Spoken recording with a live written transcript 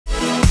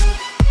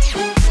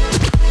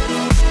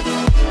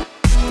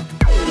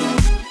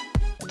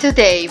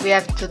Today we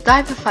have to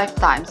dive 5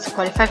 times,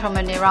 qualify from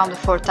any round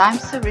 4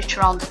 times, reach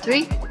round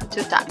 3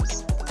 2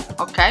 times.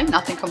 Okay,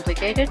 nothing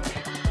complicated.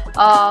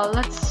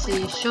 Let's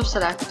see, show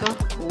selector.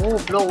 Oh,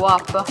 blow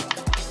up.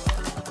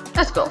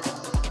 Let's go.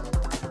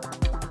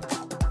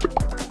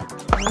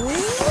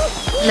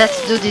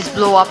 Let's do this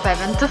blow up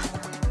event.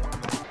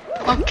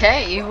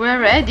 Okay,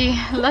 we're ready.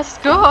 Let's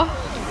go.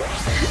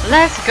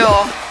 Let's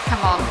go.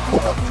 Come on.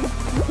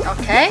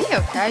 Okay.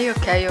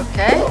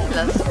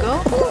 Let's go.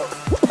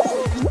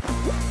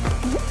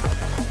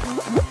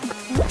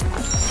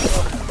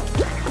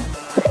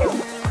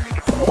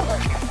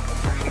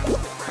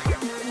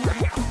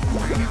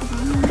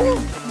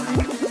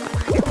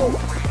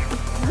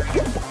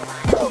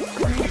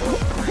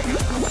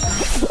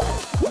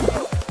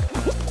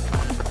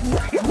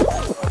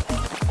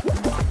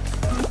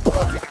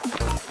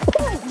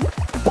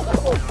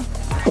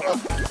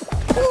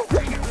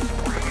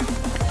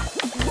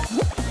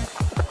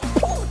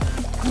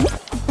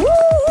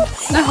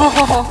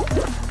 No,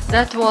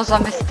 that was a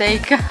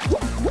mistake.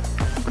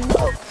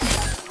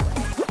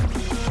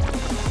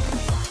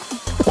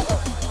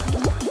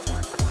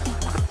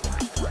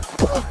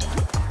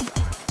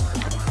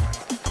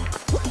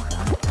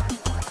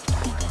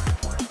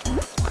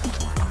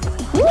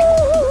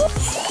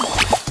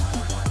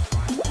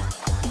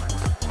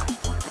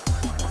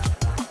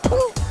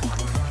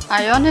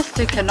 I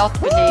honestly cannot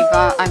believe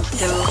I'm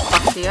still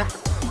stuck here.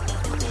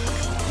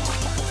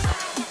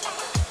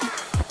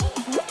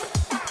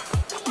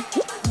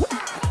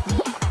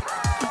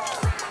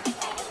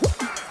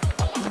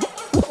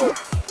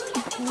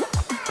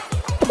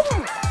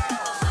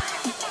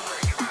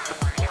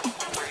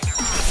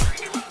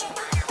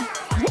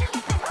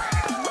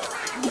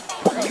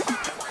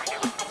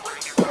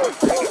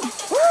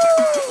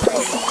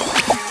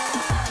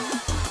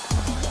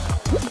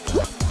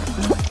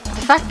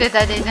 The fact that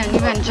I didn't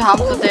even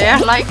jump there,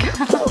 like,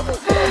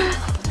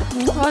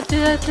 what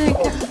did I think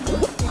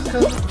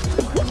could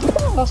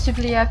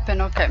possibly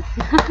happen? Okay.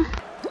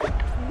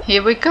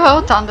 Here we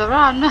go, time to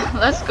run,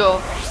 let's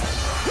go.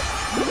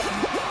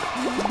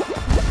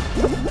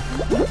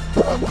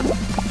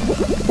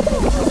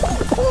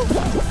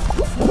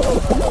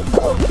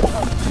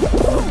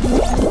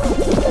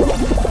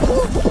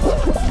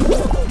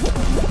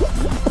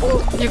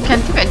 You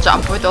can't even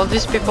jump with all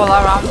these people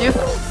around you.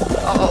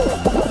 Uh-oh.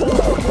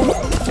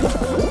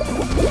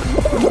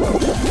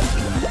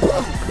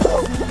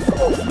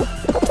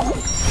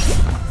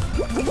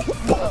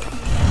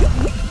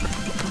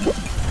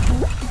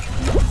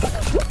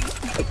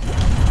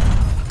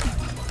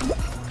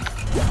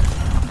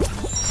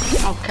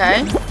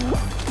 Okay.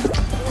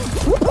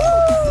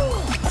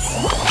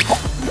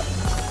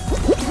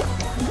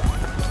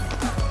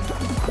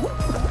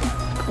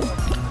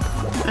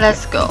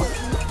 Let's go.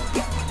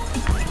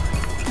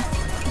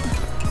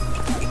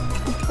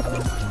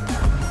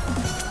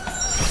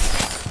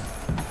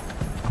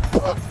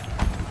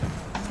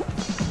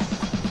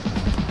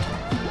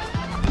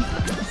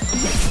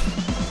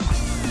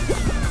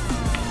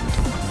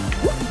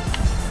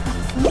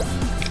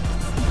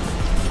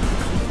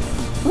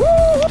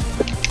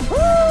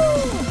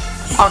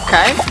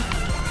 Okay.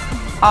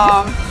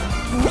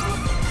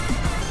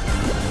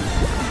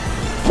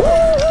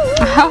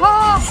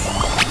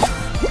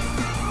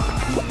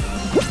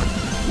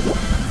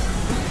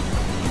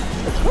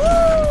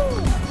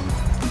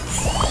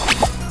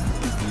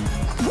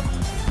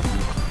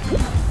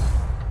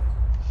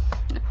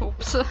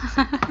 Oops.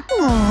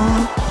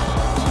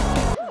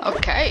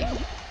 Okay.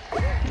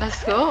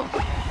 Let's go.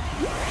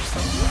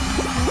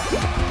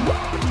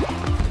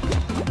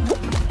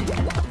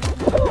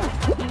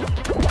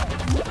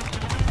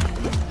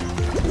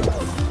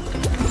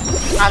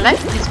 I like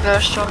this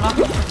version.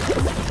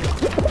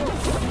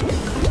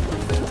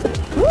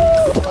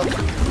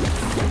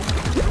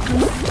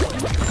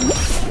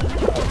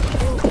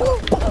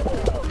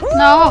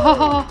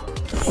 No.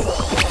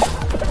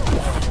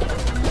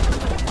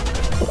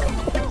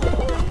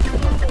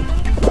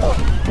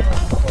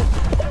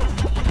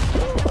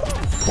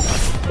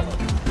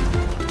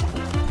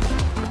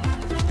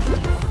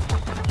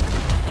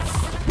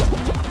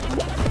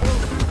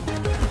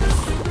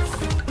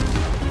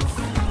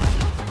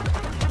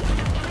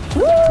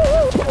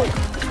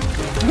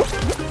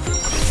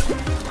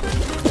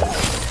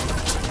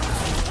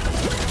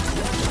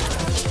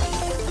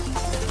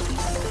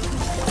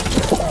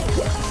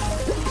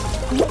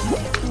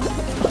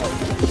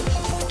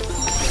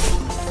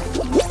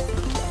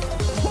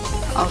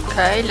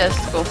 Okay, let's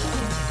go.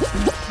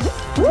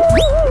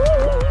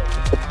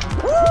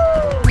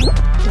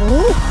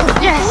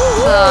 Yes!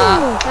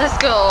 Let's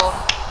go.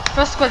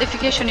 First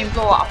qualification in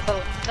blow up.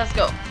 Let's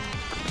go.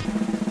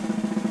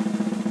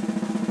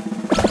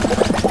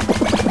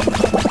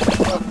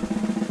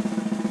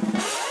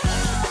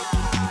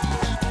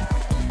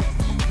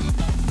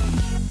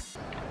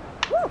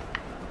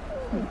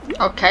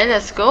 Okay,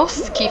 let's go.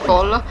 Ski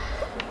fall.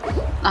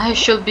 I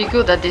should be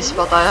good at this,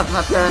 but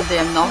apparently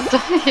I'm not.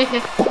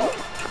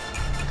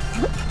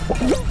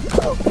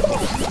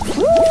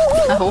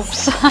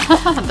 Oops,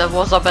 that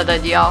was a bad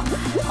idea,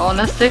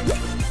 honestly.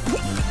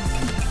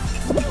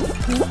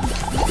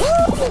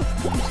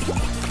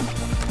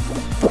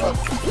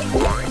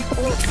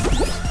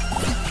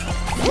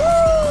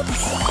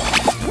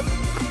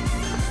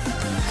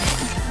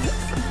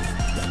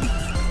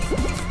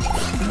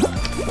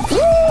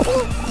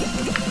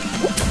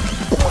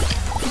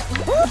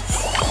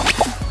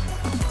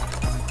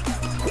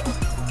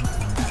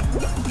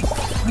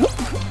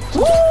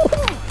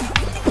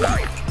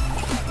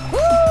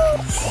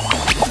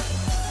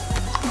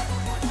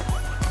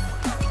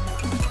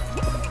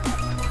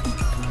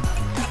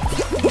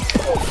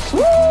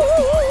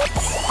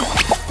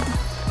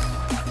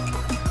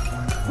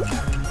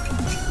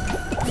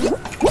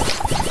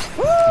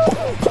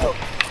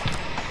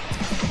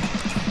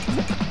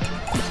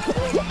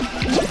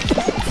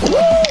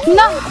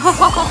 No!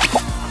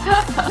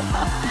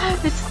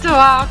 It's too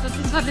hard.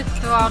 This one is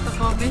too hard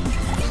for me.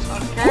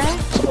 Okay.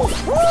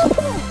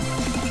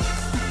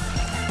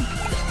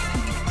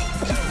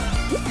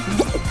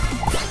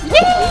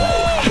 Yay!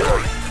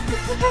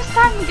 It's the first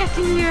time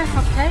getting here.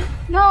 Okay.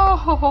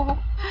 No!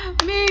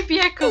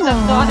 Maybe I could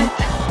have done it.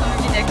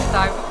 Maybe next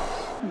time.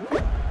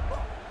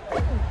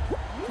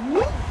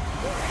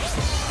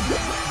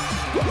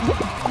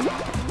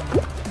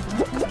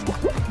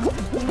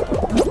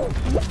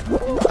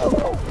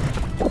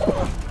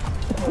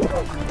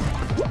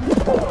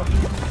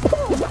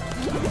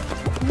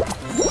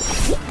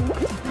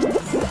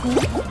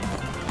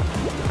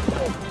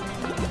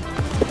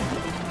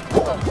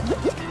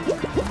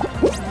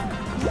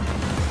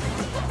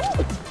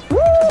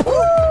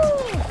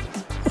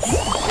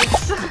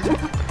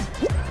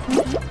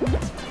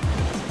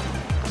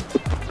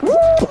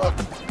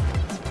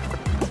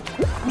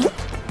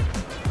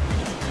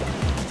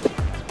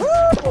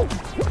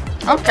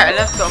 Okay,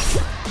 let's go.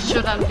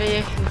 Shouldn't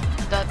be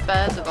that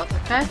bad, but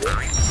okay.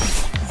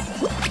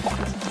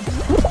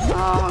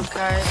 Oh,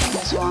 okay,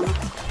 this one.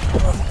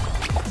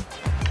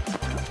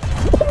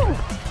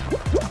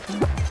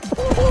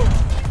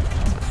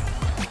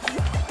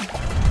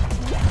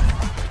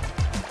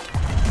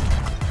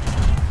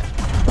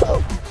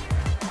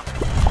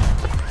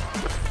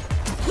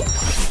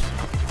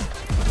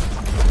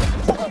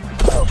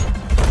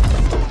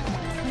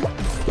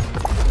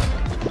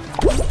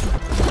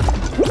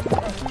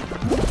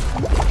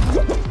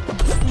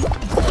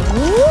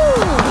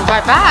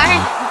 Bye bye!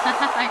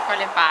 I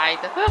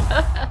qualified.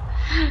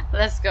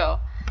 Let's go.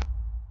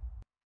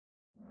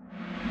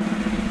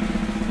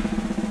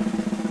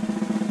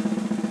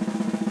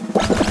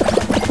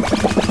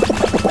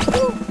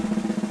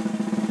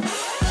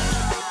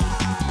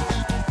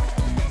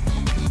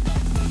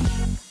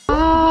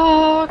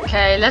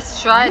 Okay,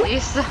 let's try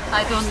this.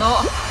 I don't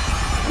know.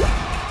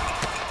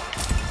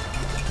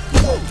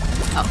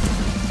 Oh,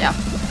 yeah.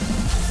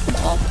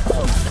 Oh,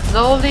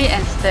 slowly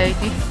and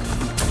steady.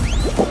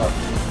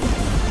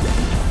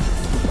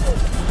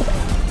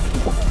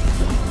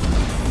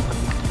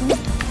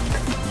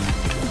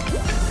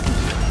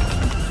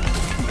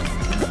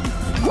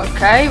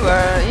 Okay,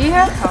 we're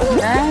here.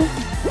 Okay.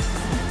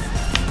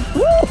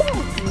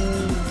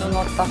 Do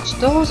not touch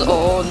those.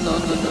 Oh no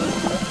no no.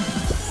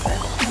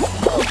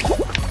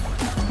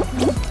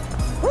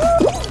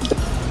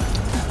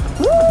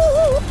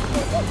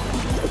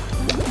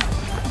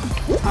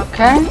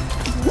 Okay.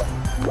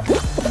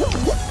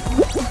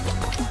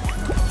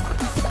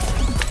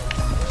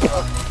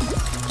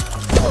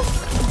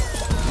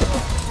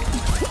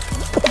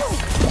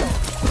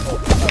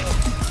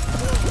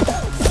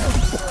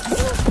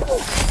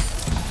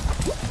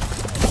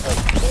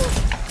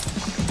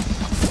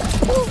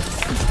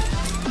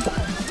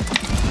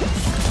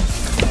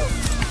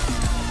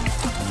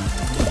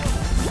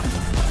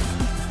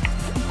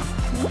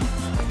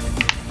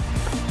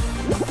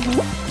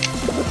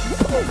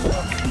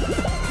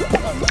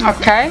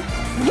 Okay.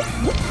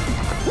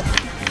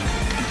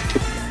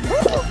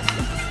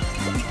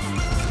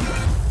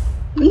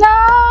 No,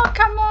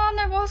 come on,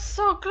 I was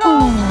so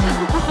close.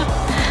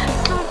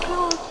 So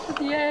close to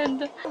the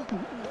end.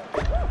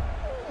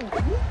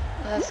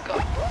 Let's go.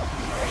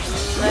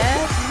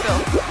 Let's go.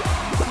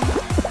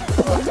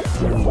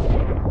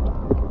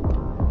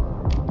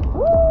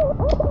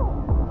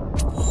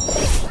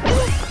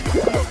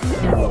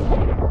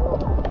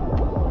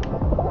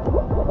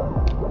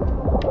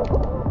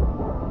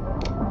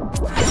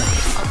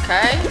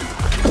 Okay,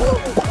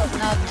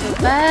 not too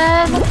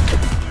bad.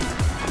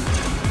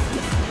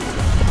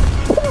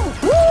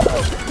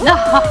 No,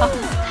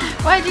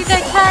 why did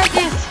I try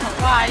this?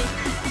 Why?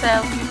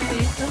 Tell me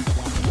please.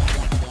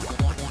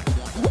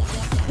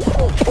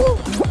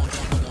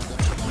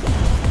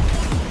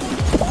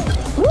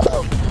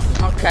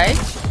 Okay.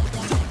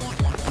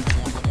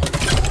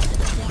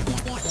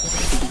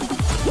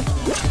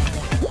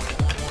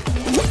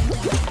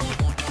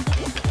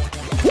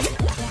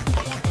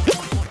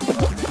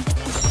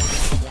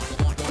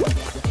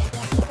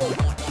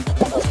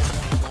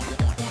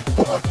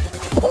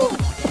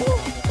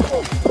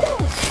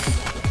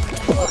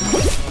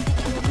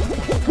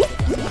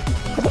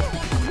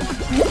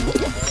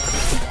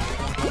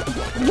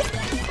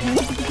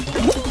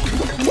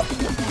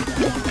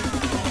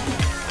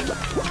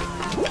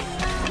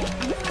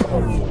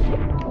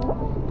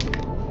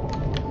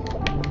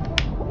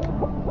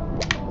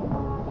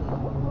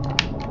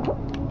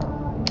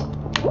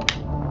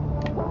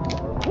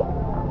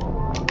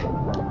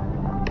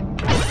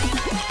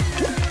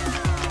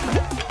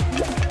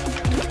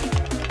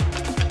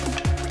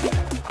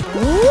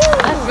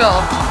 go.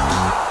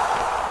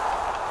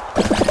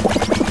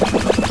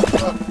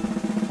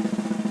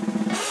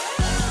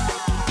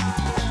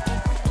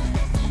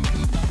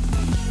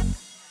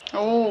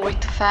 Oh,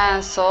 with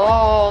fans.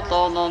 Oh,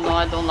 no,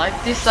 I don't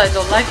like this. I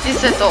don't like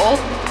this at all.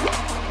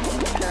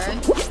 Okay.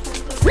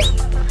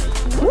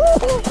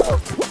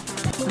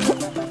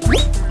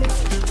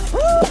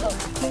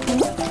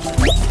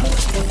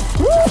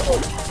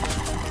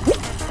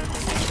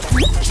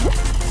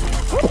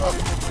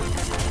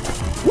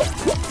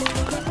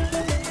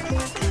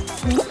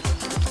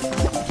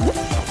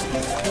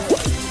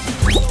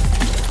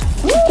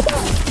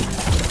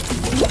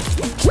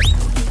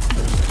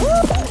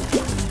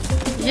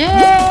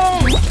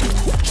 Yay!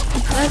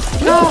 Let's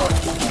go!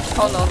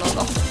 Oh no.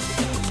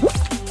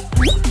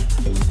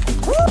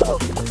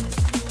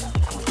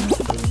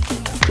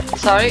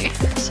 Sorry.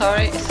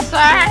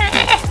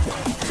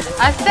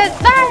 I said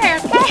sorry,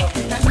 okay?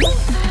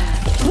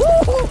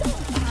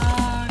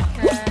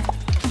 Okay.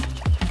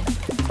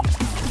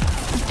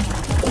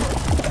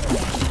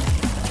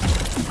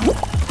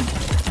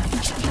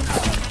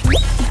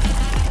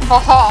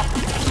 Haha!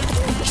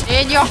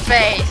 In your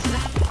face!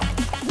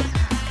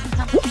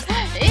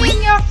 In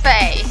your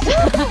face!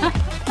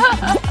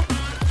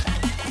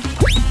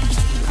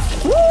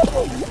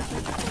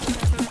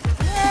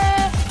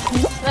 Yeah.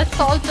 Let's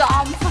all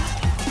jump!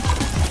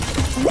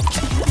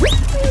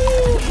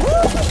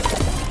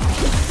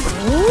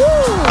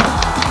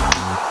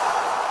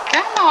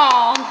 Come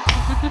on!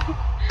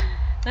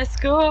 Let's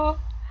go!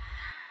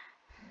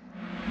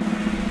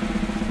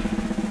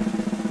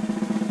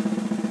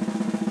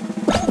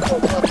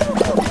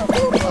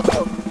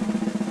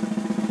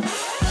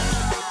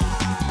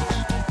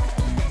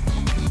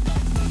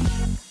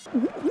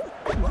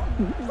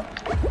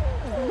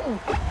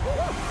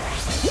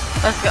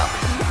 Let's go.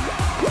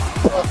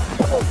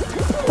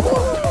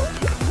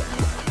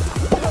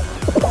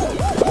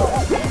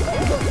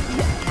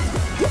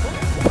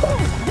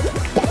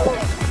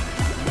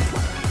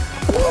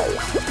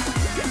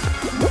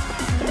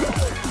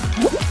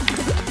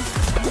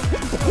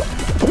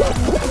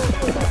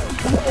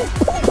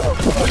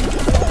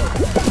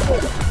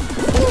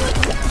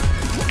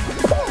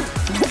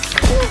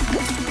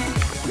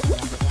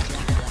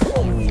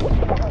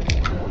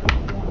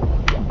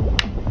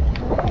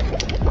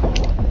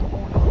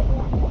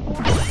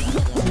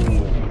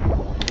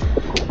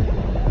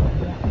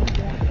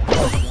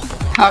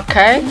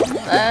 Okay,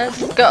 let's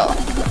go.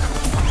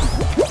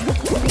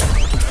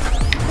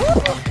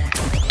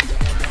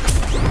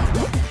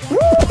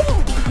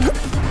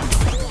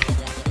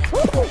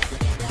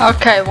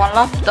 Okay, one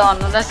lap done.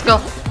 Let's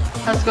go.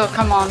 Let's go,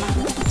 come on.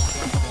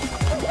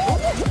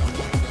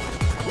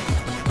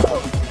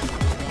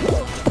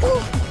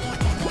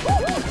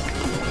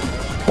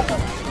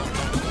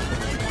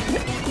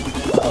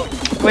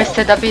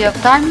 Wasted a bit of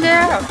time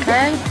there,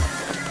 okay.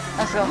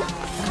 Let's go.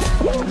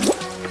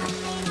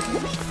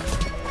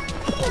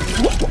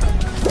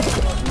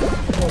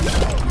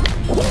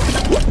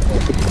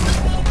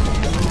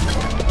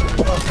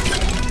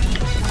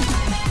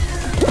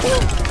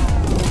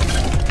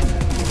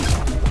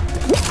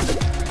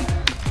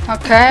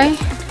 Okay,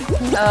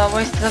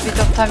 wasted a bit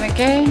of time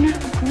again.